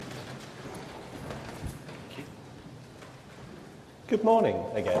Good morning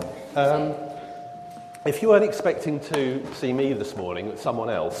again. If you weren't expecting to see me this morning with someone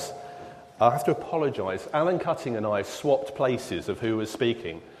else, I have to apologise. Alan Cutting and I swapped places of who was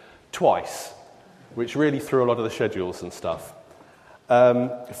speaking twice, which really threw a lot of the schedules and stuff.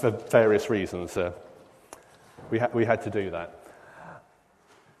 For various reasons, we had to do that.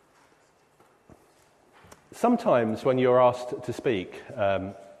 Sometimes when you're asked to speak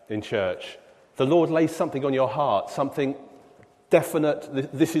in church, the Lord lays something on your heart, something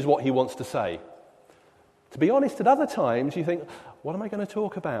definite, this is what he wants to say. To be honest, at other times you think, what am I going to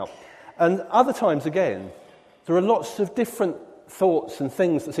talk about? And other times again, there are lots of different thoughts and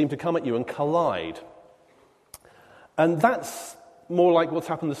things that seem to come at you and collide. And that's more like what's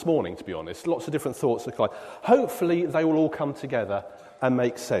happened this morning, to be honest. Lots of different thoughts that collide. Hopefully they will all come together and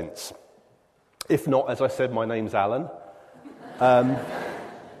make sense. If not, as I said, my name's Alan.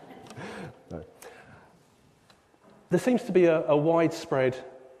 There seems to be a widespread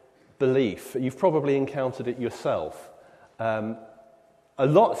belief, you've probably encountered it yourself, a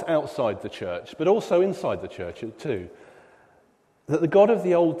lot outside the church, but also inside the church too, that the God of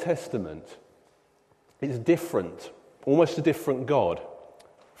the Old Testament is different, almost a different God,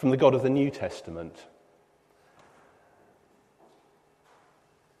 from the God of the New Testament.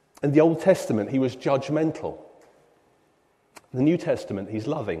 In the Old Testament, he was judgmental. In the New Testament, he's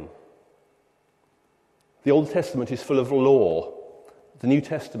loving. The Old Testament is full of law. The New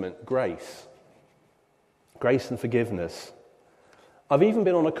Testament, grace. Grace and forgiveness. I've even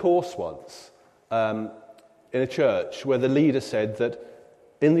been on a course once in a church where the leader said that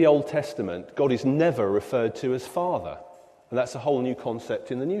in the Old Testament, God is never referred to as Father. And that's a whole new concept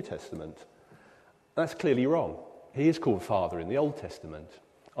in the New Testament. That's clearly wrong. He is called Father in the Old Testament.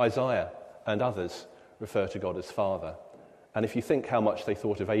 Isaiah and others refer to God as Father. And if you think how much they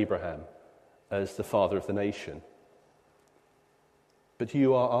thought of Abraham as the father of the nation. But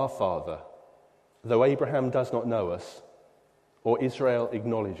you are our Father. Though Abraham does not know us, or Israel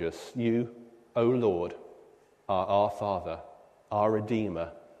acknowledge us, you, O Lord, are our Father, our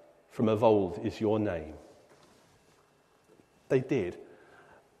Redeemer. From of old is your name. They did.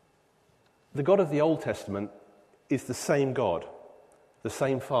 The God of the Old Testament is the same God, the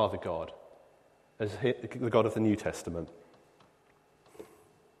same Father God, as the God of the New Testament.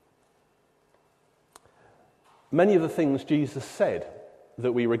 Many of the things Jesus said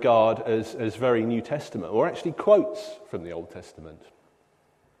that we regard as very New Testament were actually quotes from the Old Testament.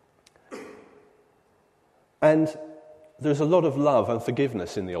 And there's a lot of love and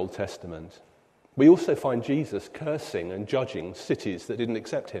forgiveness in the Old Testament. We also find Jesus cursing and judging cities that didn't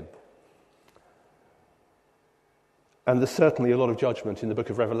accept him. And there's certainly a lot of judgment in the book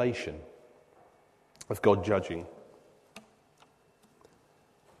of Revelation, of God judging.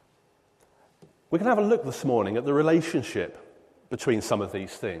 We're going to have a look this morning at the relationship between some of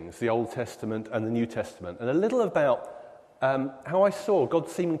these things, the Old Testament and the New Testament, and a little about how I saw God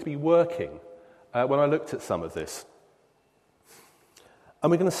seeming to be working when I looked at some of this. And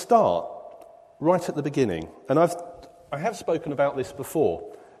we're going to start right at the beginning. And I have spoken about this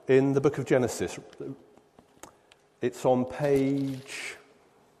before in the book of Genesis. It's on page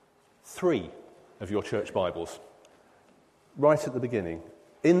 3 of your church Bibles. Right at the beginning.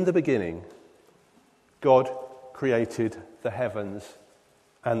 In the beginning, God created the heavens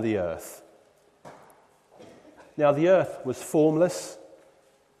and the earth. Now the earth was formless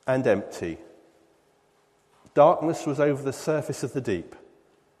and empty. Darkness was over the surface of the deep,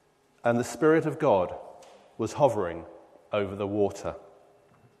 and the Spirit of God was hovering over the water.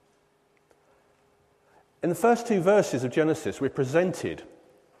 In the first 2 verses of Genesis, we're presented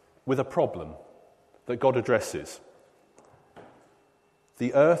with a problem that God addresses.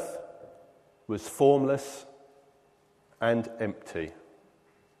 The earth was formless and empty.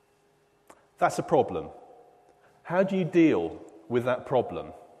 That's a problem. How do you deal with that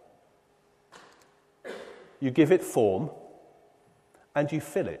problem? You give it form and you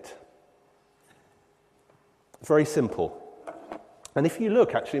fill it. Very simple. And if you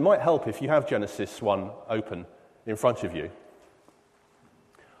look, actually, it might help if you have Genesis 1 open in front of you.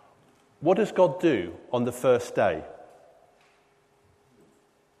 What does God do on the first day?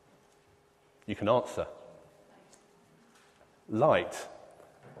 You can answer. Light.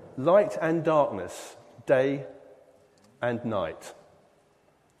 Light and darkness, day and night.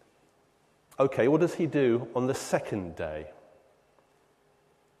 Okay, what does he do on the second day?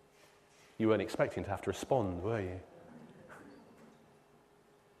 You weren't expecting to have to respond, were you?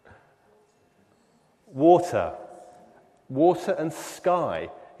 Water. Water and sky.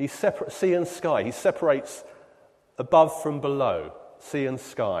 Sea and sky. He separates above from below, sea and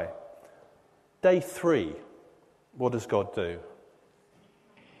sky. Day 3, what does God do?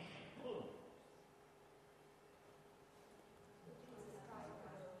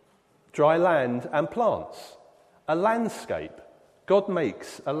 dry land and plants. A landscape. God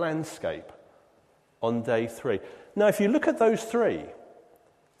makes a landscape on day 3. Now, if you look at those 3,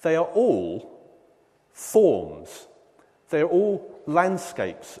 they are all forms. They are all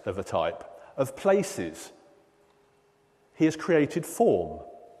landscapes of a type, of places. He has created form.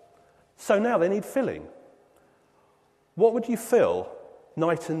 So now they need filling. What would you fill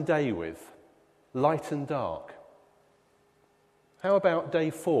night and day with? Light and dark. How about day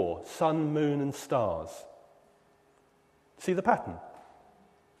 4? Sun, moon and stars. See the pattern?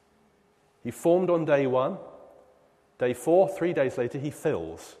 He formed on day 1. Day 4, 3 days later, he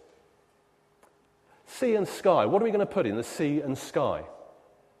fills. Sea and sky. What are we going to put in the sea and sky?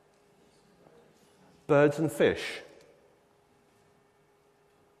 Birds and fish.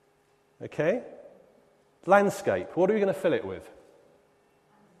 Okay? Landscape. What are we going to fill it with?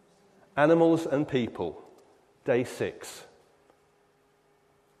 Animals and people. Day 6.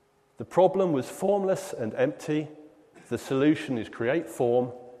 The problem was formless and empty. The solution is create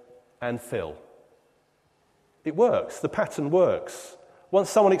form and fill. It works. The pattern works. Once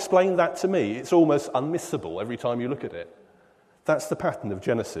someone explained that to me, it's almost unmissable every time you look at it. That's the pattern of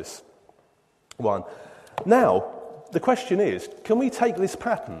Genesis 1. Now, the question is, can we take this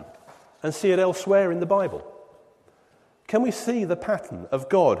pattern and see it elsewhere in the Bible? Can we see the pattern of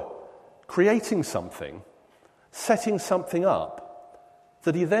God creating something, setting something up,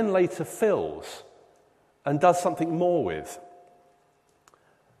 that he then later fills and does something more with?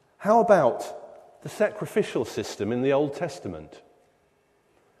 How about the sacrificial system in the Old Testament?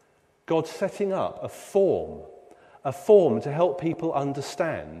 God setting up a form to help people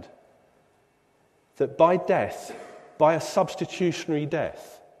understand that by death, by a substitutionary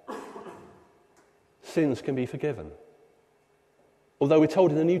death, sins can be forgiven. Although we're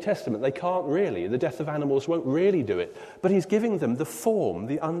told in the New Testament they can't really, the death of animals won't really do it. But he's giving them the form,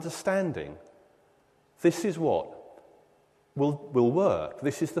 the understanding. This is what will work.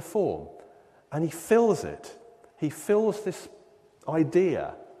 This is the form. And he fills it. He fills this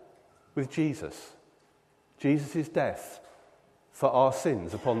idea with Jesus. Jesus' death for our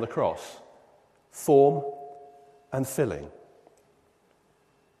sins upon the cross. Form and filling.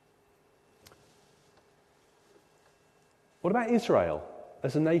 What about Israel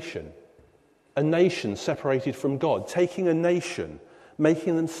as a nation? A nation separated from God, taking a nation,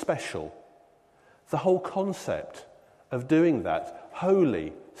 making them special. The whole concept of doing that,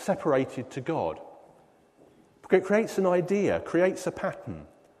 holy, separated to God, it creates an idea, creates a pattern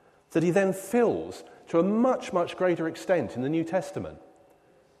that he then fills to a much, much greater extent in the New Testament.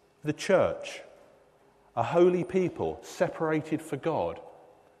 The church, a holy people separated for God,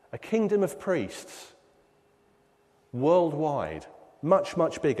 a kingdom of priests, worldwide, much,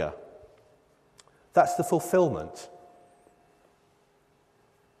 much bigger. That's the fulfillment.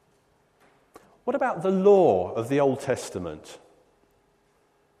 What about the law of the Old Testament?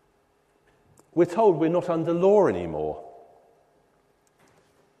 We're told we're not under law anymore.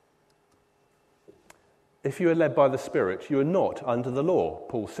 If you are led by the Spirit, you are not under the law,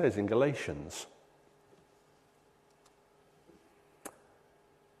 Paul says in Galatians.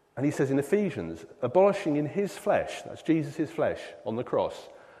 And he says in Ephesians, abolishing in his flesh, that's Jesus' flesh on the cross,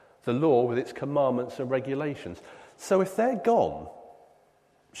 the law with its commandments and regulations. So if they're gone,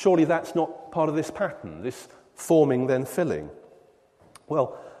 surely that's not part of this pattern, this forming then filling.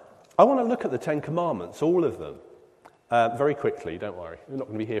 Well, I want to look at the 10 Commandments, all of them, very quickly, don't worry. We're not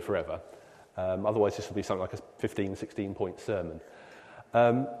going to be here forever. Otherwise this will be something like a 15, 16-point sermon.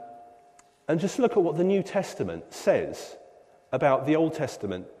 And just look at what the New Testament says about the Old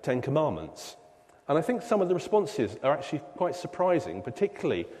Testament 10 Commandments. And I think some of the responses are actually quite surprising,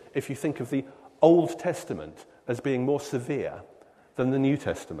 particularly if you think of the Old Testament as being more severe than the New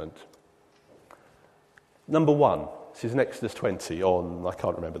Testament. Number 1, this is in Exodus 20 on, I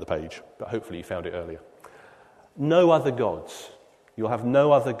can't remember the page, but hopefully you found it earlier. No other gods. You'll have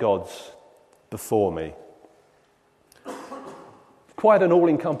no other gods before me. Quite an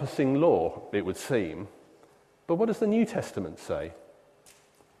all-encompassing law, it would seem. But what does the New Testament say?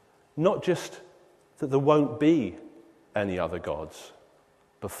 Not just that there won't be any other gods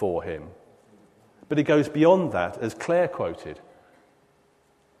before him, but it goes beyond that, as Claire quoted,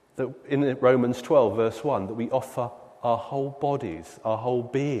 that in Romans 12, verse 1, that we offer our whole bodies, our whole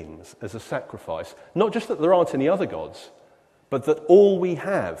beings as a sacrifice. Not just that there aren't any other gods, but that all we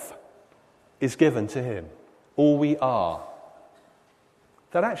have is given to him. All we are.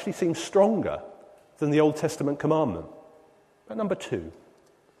 That actually seems stronger than the Old Testament commandment. But number 2,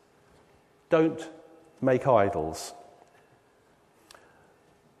 don't make idols.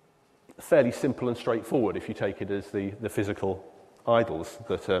 Fairly simple and straightforward if you take it as the physical idols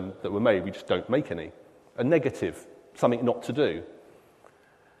that were made. We just don't make any. A negative, something not to do.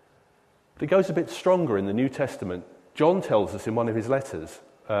 But it goes a bit stronger in the New Testament. John tells us in one of his letters,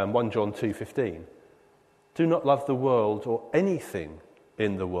 1 John 2:15, do not love the world or anything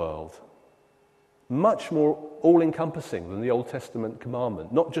in the world. Much more all-encompassing than the Old Testament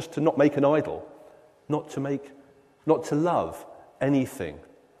commandment. Not just to not make an idol, not to love anything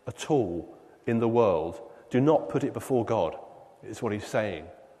at all in the world. Do not put it before God, is what he's saying.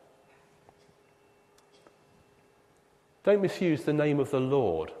 Don't misuse the name of the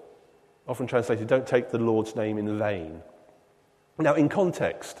Lord. Often translated, don't take the Lord's name in vain. Now, in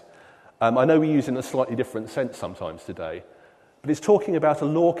context, I know we use it in a slightly different sense sometimes today, but it's talking about a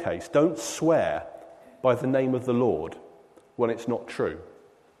law case. Don't swear by the name of the Lord when it's not true.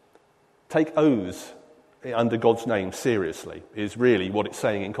 Take oaths under God's name seriously, is really what it's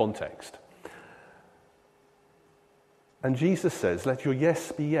saying in context. And Jesus says, let your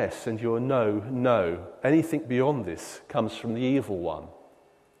yes be yes and your no, no. Anything beyond this comes from the evil one.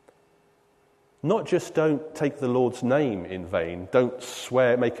 Not just don't take the Lord's name in vain, don't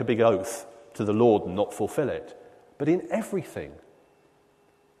swear, make a big oath to the Lord and not fulfill it, but in everything.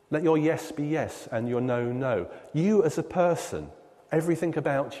 Let your yes be yes and your no, no. You as a person, everything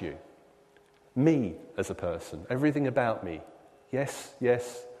about you. Me as a person, everything about me. Yes,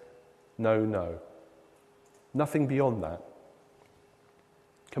 yes, no, no. Nothing beyond that.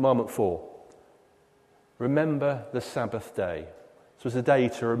 Commandment 4. Remember the Sabbath day. This was a day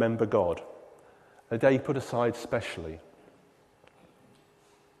to remember God. A day put aside specially.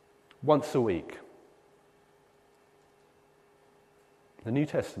 Once a week. In the New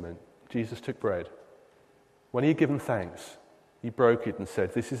Testament, Jesus took bread. When he had given thanks, he broke it and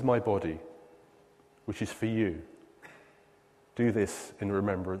said, this is my body, which is for you. Do this in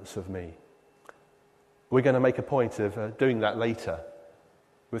remembrance of me. We're going to make a point of doing that later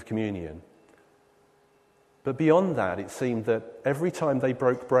with communion. But beyond that, it seemed that every time they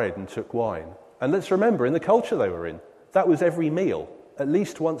broke bread and took wine, and let's remember, in the culture they were in, that was every meal, at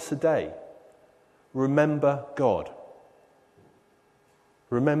least once a day. Remember God.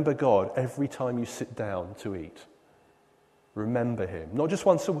 Remember God every time you sit down to eat. Remember him. Not just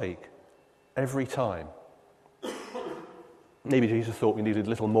once a week, every time. Maybe Jesus thought we needed a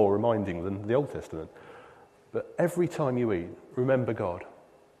little more reminding than the Old Testament. But every time you eat, remember God.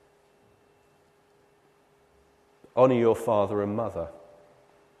 Honour your father and mother.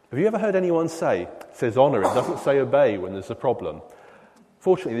 Have you ever heard anyone say, it says honour, it doesn't say obey when there's a problem?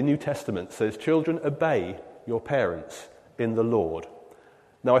 Fortunately, the New Testament says, children, obey your parents in the Lord.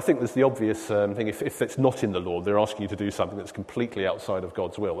 Now, I think there's the obvious thing, if it's not in the Lord, they're asking you to do something that's completely outside of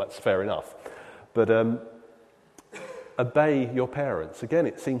God's will. That's fair enough. But obey your parents. Again,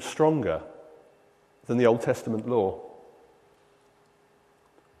 it seems stronger than the Old Testament law.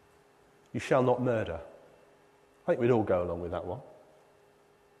 You shall not murder. I think we'd all go along with that one.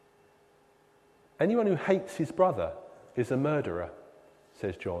 Anyone who hates his brother is a murderer,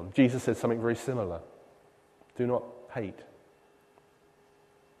 says John. Jesus said something very similar. Do not hate.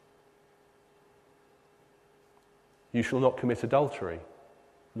 You shall not commit adultery,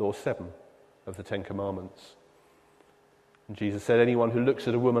 law 7 of the 10 Commandments. And Jesus said, anyone who looks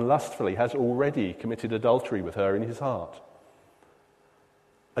at a woman lustfully has already committed adultery with her in his heart.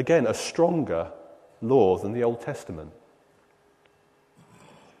 Again, a stronger law than the Old Testament.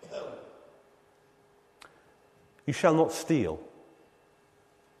 You shall not steal.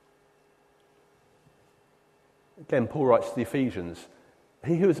 Again, Paul writes to the Ephesians,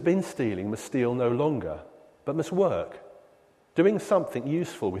 he who has been stealing must steal no longer, but must work, doing something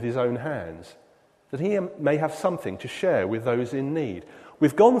useful with his own hands, that he may have something to share with those in need.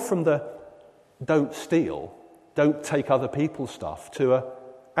 We've gone from the don't steal, don't take other people's stuff, to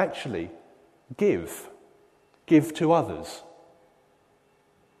actually give to others.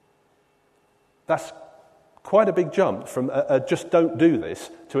 That's quite a big jump from just don't do this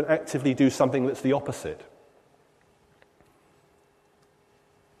to an actively do something that's the opposite.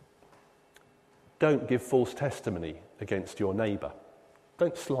 Don't give false testimony against your neighbour.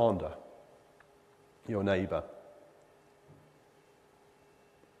 Don't slander your neighbour.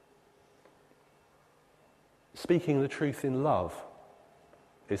 Speaking the truth in love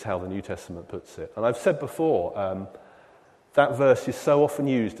is how the New Testament puts it. And I've said before, that verse is so often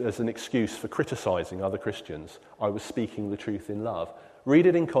used as an excuse for criticising other Christians. I was speaking the truth in love. Read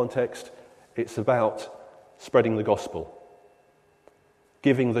it in context. It's about spreading the gospel,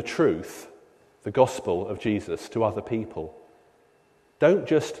 giving the truth, the gospel of Jesus, to other people. Don't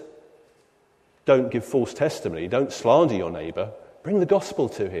give false testimony. Don't slander your neighbour. Bring the gospel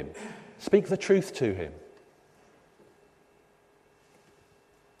to him. Speak the truth to him.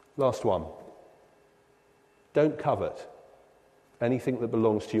 Last one. Don't covet anything that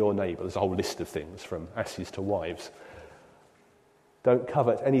belongs to your neighbour. There's a whole list of things, from asses to wives. Don't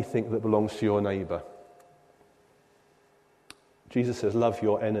covet anything that belongs to your neighbour. Jesus says, love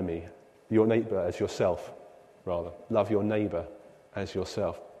your enemy, your neighbour as yourself, rather. Love your neighbour as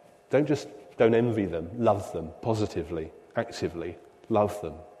yourself. Don't envy them, love them positively, actively, love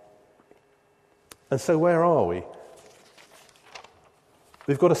them. And so where are we?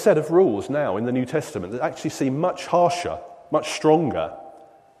 We've got a set of rules now in the New Testament that actually seem much harsher, much stronger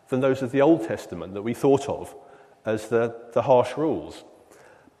than those of the Old Testament that we thought of as the harsh rules.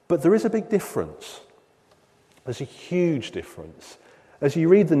 But there is a big difference. There's a huge difference. As you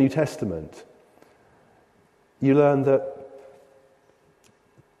read the New Testament, you learn that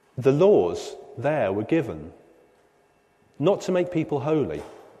the laws there were given not to make people holy.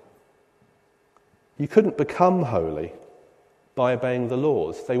 You couldn't become holy by obeying the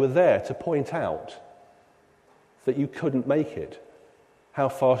laws. They were there to point out that you couldn't make it, how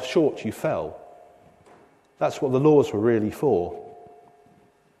far short you fell. That's what the laws were really for.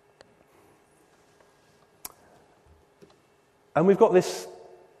 And we've got this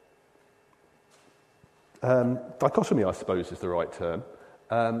dichotomy, I suppose is the right term,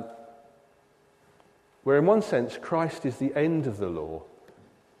 where in one sense Christ is the end of the law,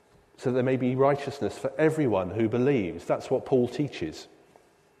 so there may be righteousness for everyone who believes. That's what Paul teaches.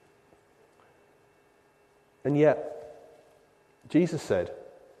 And yet, Jesus said,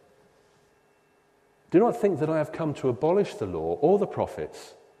 do not think that I have come to abolish the law or the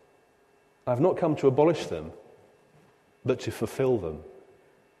prophets. I have not come to abolish them, but to fulfill them.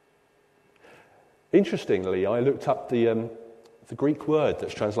 Interestingly, I looked up the Greek word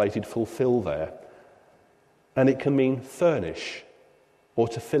that's translated fulfill there, and it can mean furnish, or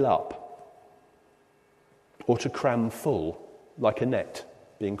to fill up, or to cram full, like a net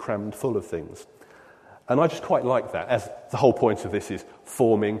being crammed full of things. And I just quite like that, as the whole point of this is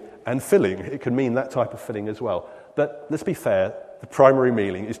forming and filling. It can mean that type of filling as well. But let's be fair, the primary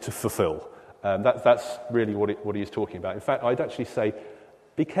meaning is to fulfill. That's really what he is talking about. In fact, I'd actually say,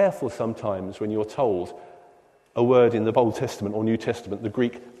 be careful sometimes when you're told a word in the Old Testament or New Testament, the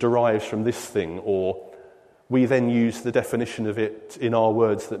Greek derives from this thing, or we then use the definition of it in our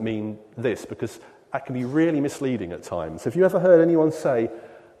words that mean this, because that can be really misleading at times. Have you ever heard anyone say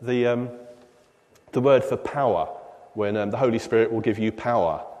the word for power, when the Holy Spirit will give you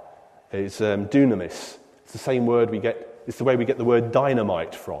power, is dunamis? It's the same word it's the way we get the word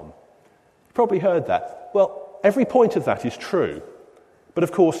dynamite from. You've probably heard that. Well, every point of that is true, but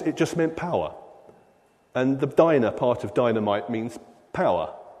of course it just meant power. And the dyna part of dynamite means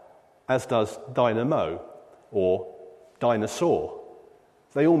power, as does dynamo or dinosaur.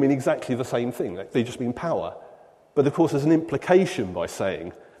 They all mean exactly the same thing. They just mean power. But of course there's an implication by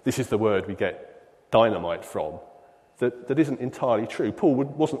saying this is the word we get dynamite from that isn't entirely true. Paul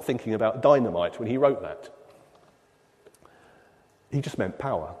wasn't thinking about dynamite when he wrote that. He just meant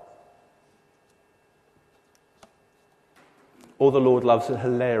power. Or the Lord loves a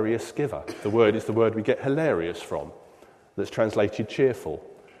hilarious giver. The word is the word we get hilarious from, that's translated cheerful.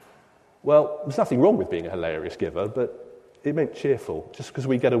 Well, there's nothing wrong with being a hilarious giver, but it meant cheerful. Just because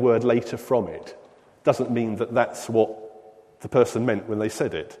we get a word later from it doesn't mean that that's what the person meant when they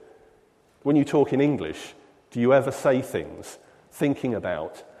said it. When you talk in English, do you ever say things thinking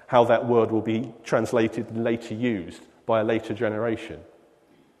about how that word will be translated and later used by a later generation?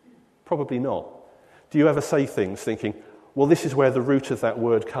 Probably not. Do you ever say things thinking, well, this is where the root of that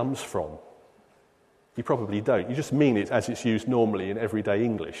word comes from? You probably don't. You just mean it as it's used normally in everyday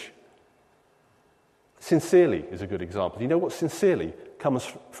English. Sincerely is a good example. Do you know what sincerely comes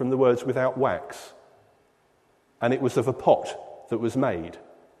from the words without wax? And it was of a pot that was made.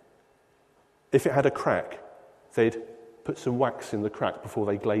 If it had a crack, they'd put some wax in the crack before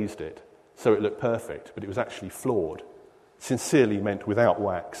they glazed it, so it looked perfect, but it was actually flawed. Sincerely meant without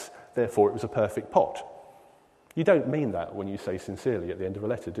wax, therefore it was a perfect pot. You don't mean that when you say sincerely at the end of a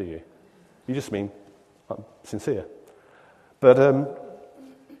letter, do you? You just mean, I'm sincere. But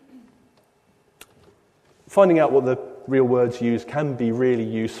finding out what the real words used can be really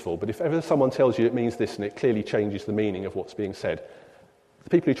useful, but if ever someone tells you it means this and it clearly changes the meaning of what's being said, the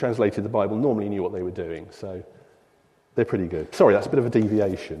people who translated the Bible normally knew what they were doing, so they're pretty good. Sorry, that's a bit of a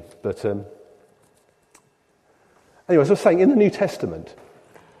deviation, but anyway, as I was saying, in the New Testament,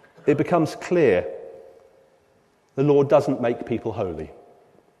 it becomes clear the Lord doesn't make people holy.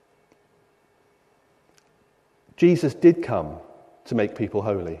 Jesus did come to make people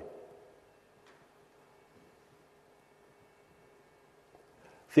holy.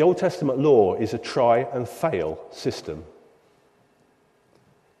 The Old Testament law is a try and fail system.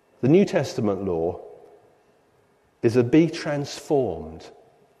 The New Testament law is a be transformed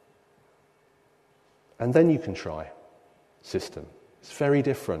and then you can try system. It's very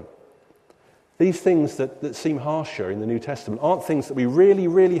different. These things that seem harsher in the New Testament aren't things that we really,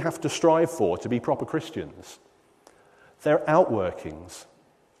 really have to strive for to be proper Christians. They're outworkings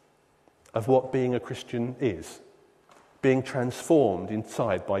of what being a Christian is, being transformed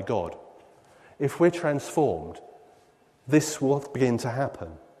inside by God. If we're transformed, this will begin to happen.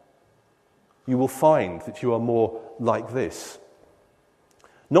 You will find that you are more like this.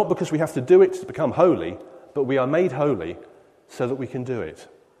 Not because we have to do it to become holy, but we are made holy so that we can do it.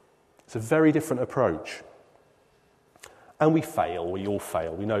 It's a very different approach. And we fail. We all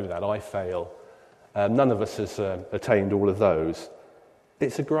fail. We know that. I fail. None of us has attained all of those.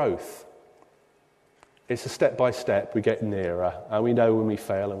 It's a growth. It's a step by step. We get nearer. And we know when we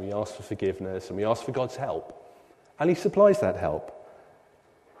fail and we ask for forgiveness and we ask for God's help. And he supplies that help.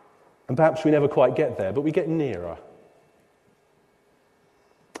 And perhaps we never quite get there, but we get nearer.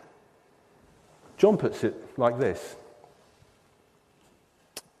 John puts it like this.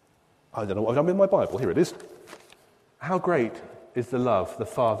 I don't know what I've done with my Bible. Here it is. How great is the love the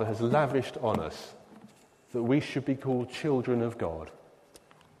Father has lavished on us that we should be called children of God.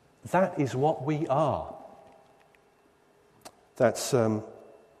 That is what we are. That's 1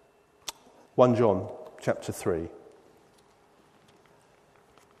 John chapter 3.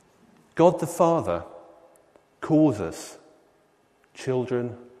 God the Father calls us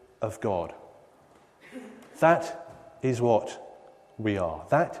children of God. That is what we are.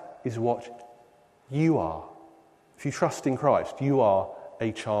 That is what you are. If you trust in Christ, you are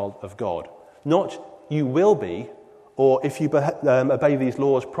a child of God. Not you will be, or if you obey these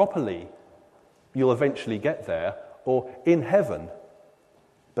laws properly, you'll eventually get there, or in heaven.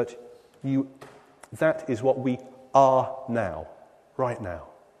 But that is what we are now, right now.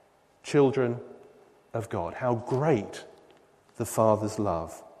 Children of God. How great the Father's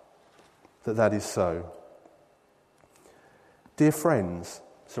love that is so. Dear friends,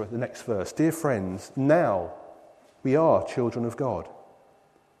 sorry, the next verse. Dear friends, now we are children of God.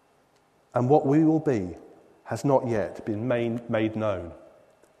 And what we will be has not yet been made known.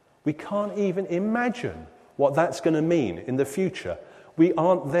 We can't even imagine what that's going to mean in the future. We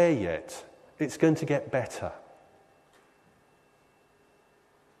aren't there yet. It's going to get better.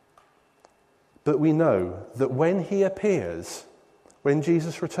 But we know that when he appears, when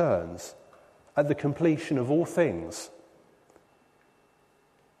Jesus returns, at the completion of all things,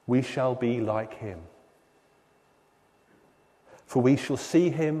 we shall be like him. For we shall see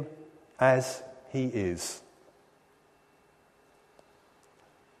him as he is.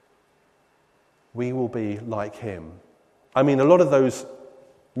 We will be like him. I mean, a lot of those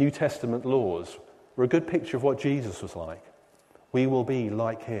New Testament laws were a good picture of what Jesus was like. We will be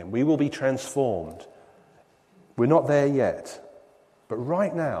like him. We will be transformed. We're not there yet. But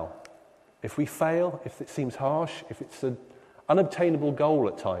right now, if we fail, if it seems harsh, if it's an unobtainable goal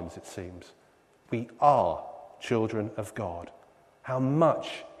at times, it seems, we are children of God. How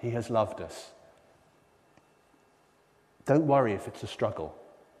much he has loved us. Don't worry if it's a struggle.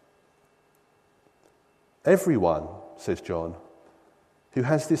 Everyone, says John, who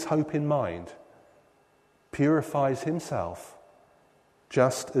has this hope in mind purifies himself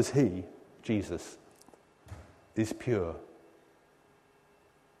just as he, Jesus, is pure.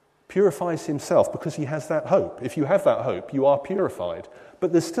 Purifies himself because he has that hope. If you have that hope, you are purified.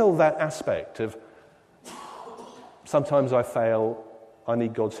 But there's still that aspect of sometimes I fail, I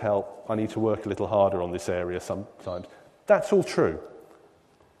need God's help, I need to work a little harder on this area sometimes. That's all true.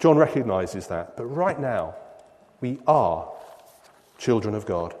 John recognizes that. But right now, we are children of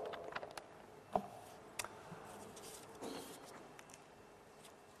God.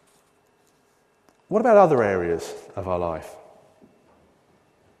 What about other areas of our life?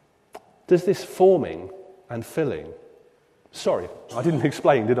 Does this forming and filling... Sorry, I didn't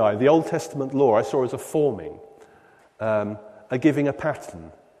explain, did I? The Old Testament law I saw as a forming, a giving a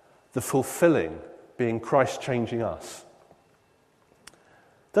pattern, the fulfilling being Christ changing us.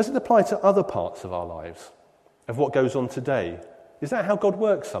 Does it apply to other parts of our lives, of what goes on today? Is that how God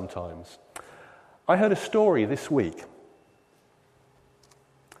works sometimes? I heard a story this week.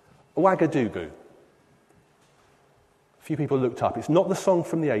 Ouagadougou. A few people looked up. It's not the song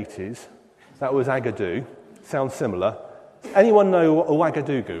from the 80s. That was Agadoo. Sounds similar. Anyone know what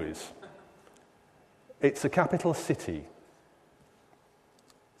Ouagadougou is? It's a capital city.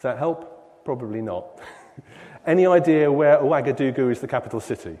 Does that help? Probably not. Any idea where Ouagadougou is the capital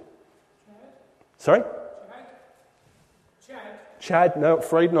city? Chad? Sorry? Chad? Chad? No,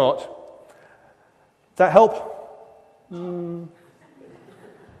 afraid not. Does that help?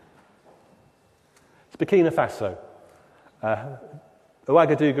 Burkina Faso.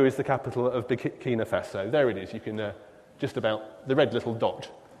 Ouagadougou is the capital of Burkina Faso. There it is. You can just about the red little dot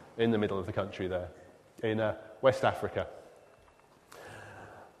in the middle of the country there, in West Africa.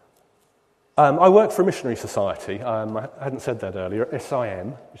 I work for a missionary society. I hadn't said that earlier.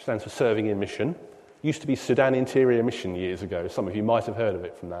 SIM, which stands for Serving in Mission. Used to be Sudan Interior Mission years ago. Some of you might have heard of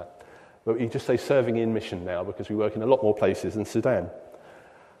it from that. But we just say Serving in Mission now because we work in a lot more places than Sudan.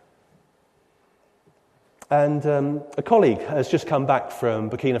 And a colleague has just come back from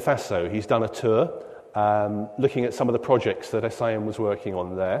Burkina Faso. He's done a tour looking at some of the projects that SIM was working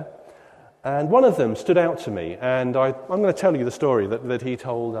on there. And one of them stood out to me, and I'm going to tell you the story that he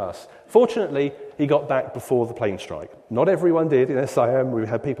told us. Fortunately, he got back before the plane strike. Not everyone did in SIM. We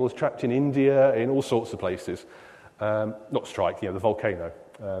had people trapped in India, in all sorts of places. Not strike, the volcano.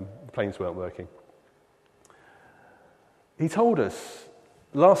 The planes weren't working. He told us,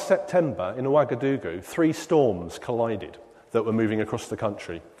 last September in Ouagadougou, 3 storms collided that were moving across the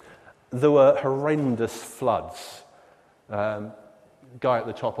country. There were horrendous floods. Guy at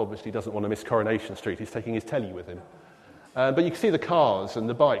the top obviously doesn't want to miss Coronation Street. He's taking his telly with him. But you can see the cars and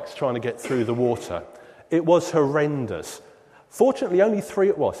the bikes trying to get through the water. It was horrendous. Fortunately, only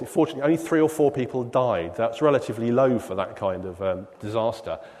 3 or 4 people died. That's relatively low for that kind of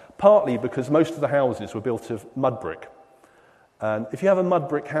disaster, partly because most of the houses were built of mud brick. And if you have a mud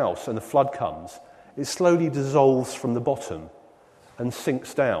brick house and a flood comes, it slowly dissolves from the bottom and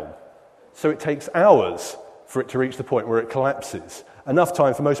sinks down. So it takes hours for it to reach the point where it collapses. Enough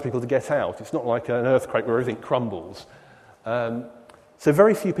time for most people to get out. It's not like an earthquake where everything crumbles. So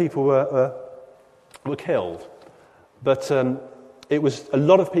very few people were killed. But it was a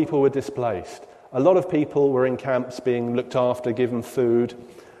lot of people were displaced. A lot of people were in camps being looked after, given food.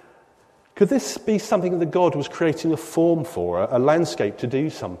 Could this be something that God was creating a form for, a landscape to do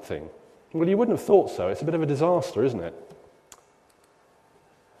something? Well, you wouldn't have thought so. It's a bit of a disaster, isn't it?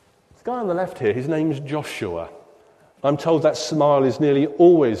 This guy on the left here, his name's Joshua. I'm told that smile is nearly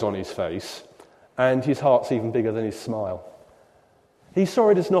always on his face, and his heart's even bigger than his smile. He saw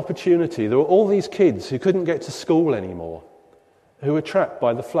it as an opportunity. There were all these kids who couldn't get to school anymore, who were trapped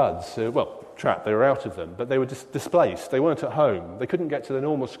by the floods. Trapped, they were out of them, but they were displaced. They weren't at home. They couldn't get to the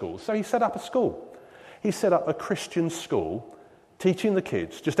normal schools. So he set up a school. He set up a Christian school, teaching the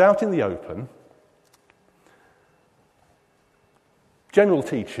kids, just out in the open, general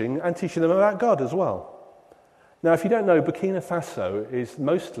teaching, and teaching them about God as well. Now, if you don't know, Burkina Faso is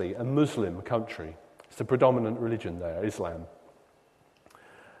mostly a Muslim country. It's the predominant religion there, Islam.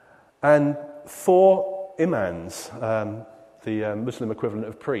 And 4 imams, the Muslim equivalent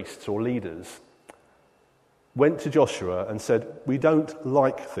of priests or leaders, went to Joshua and said, "We don't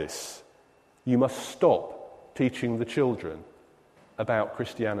like this. You must stop teaching the children about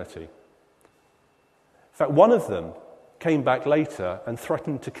Christianity." In fact, one of them came back later and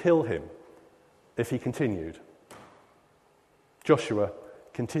threatened to kill him if he continued. Joshua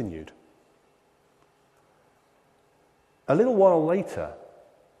continued. A little while later,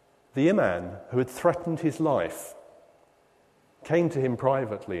 the imam who had threatened his life came to him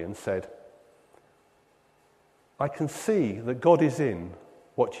privately and said, "I can see that God is in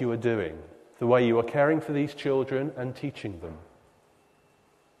what you are doing, the way you are caring for these children and teaching them."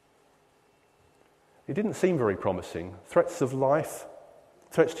 It didn't seem very promising. Threats of life,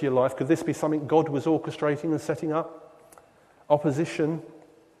 threats to your life. Could this be something God was orchestrating and setting up? Opposition.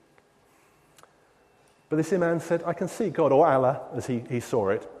 But this imam said, "I can see God," or Allah, as he saw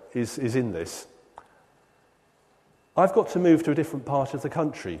it, is in this. "I've got to move to a different part of the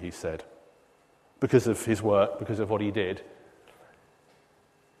country," he said, because of his work, because of what he did.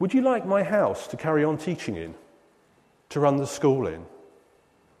 "Would you like my house to carry on teaching in, to run the school in?"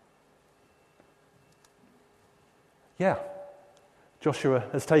 Yeah, Joshua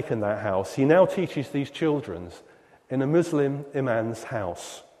has taken that house. He now teaches these children in a Muslim imam's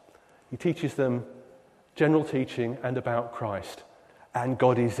house. He teaches them general teaching and about Christ, and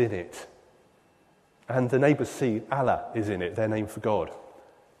God is in it. And the neighbours see Allah is in it, their name for God.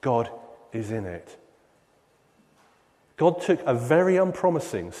 God is in it. God took a very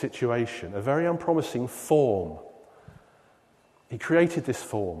unpromising situation, a very unpromising form. He created this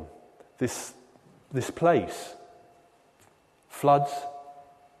form, this place. Floods,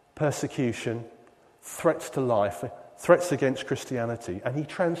 persecution, threats to life, threats against Christianity, and he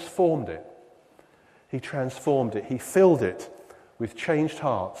transformed it. He transformed it. He filled it with changed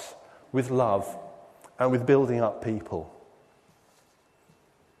hearts, with love, and with building up people.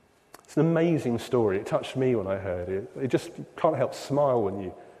 It's an amazing story. It touched me when I heard it. It just can't help smile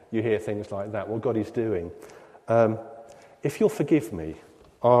when you hear things like that, what God is doing. If you'll forgive me,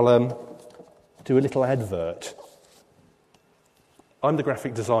 I'll do a little advert. I'm the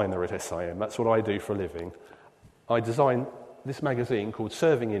graphic designer at SIM. That's what I do for a living. I design this magazine called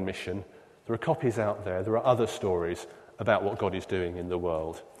Serving in Mission. There are copies out there. There are other stories about what God is doing in the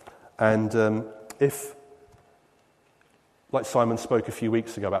world. And if, like Simon spoke a few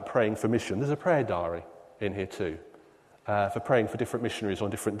weeks ago about praying for mission, there's a prayer diary in here too, for praying for different missionaries on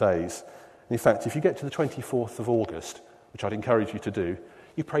different days. And in fact, if you get to the 24th of August, which I'd encourage you to do,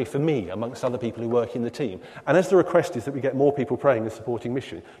 you pray for me amongst other people who work in the team. And as the request is that we get more people praying and supporting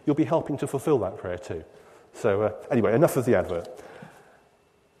mission, you'll be helping to fulfill that prayer too. So anyway, enough of the advert.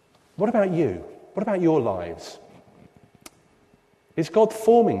 What about you? What about your lives? Is God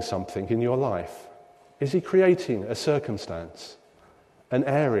forming something in your life? Is he creating a circumstance, an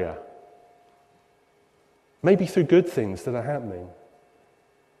area? Maybe through good things that are happening.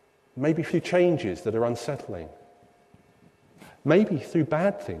 Maybe through changes that are unsettling. Maybe through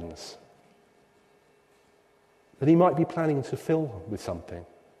bad things that he might be planning to fill with something,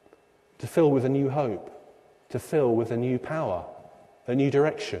 to fill with a new hope, to fill with a new power, a new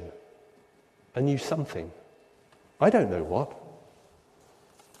direction, a new something. I don't know what.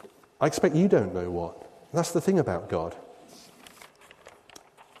 I expect you don't know what. That's the thing about God.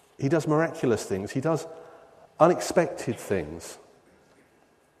 He does miraculous things. He does unexpected things.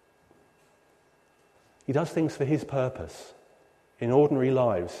 He does things for his purpose in ordinary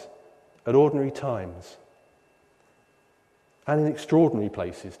lives, at ordinary times, and in extraordinary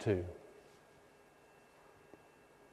places too.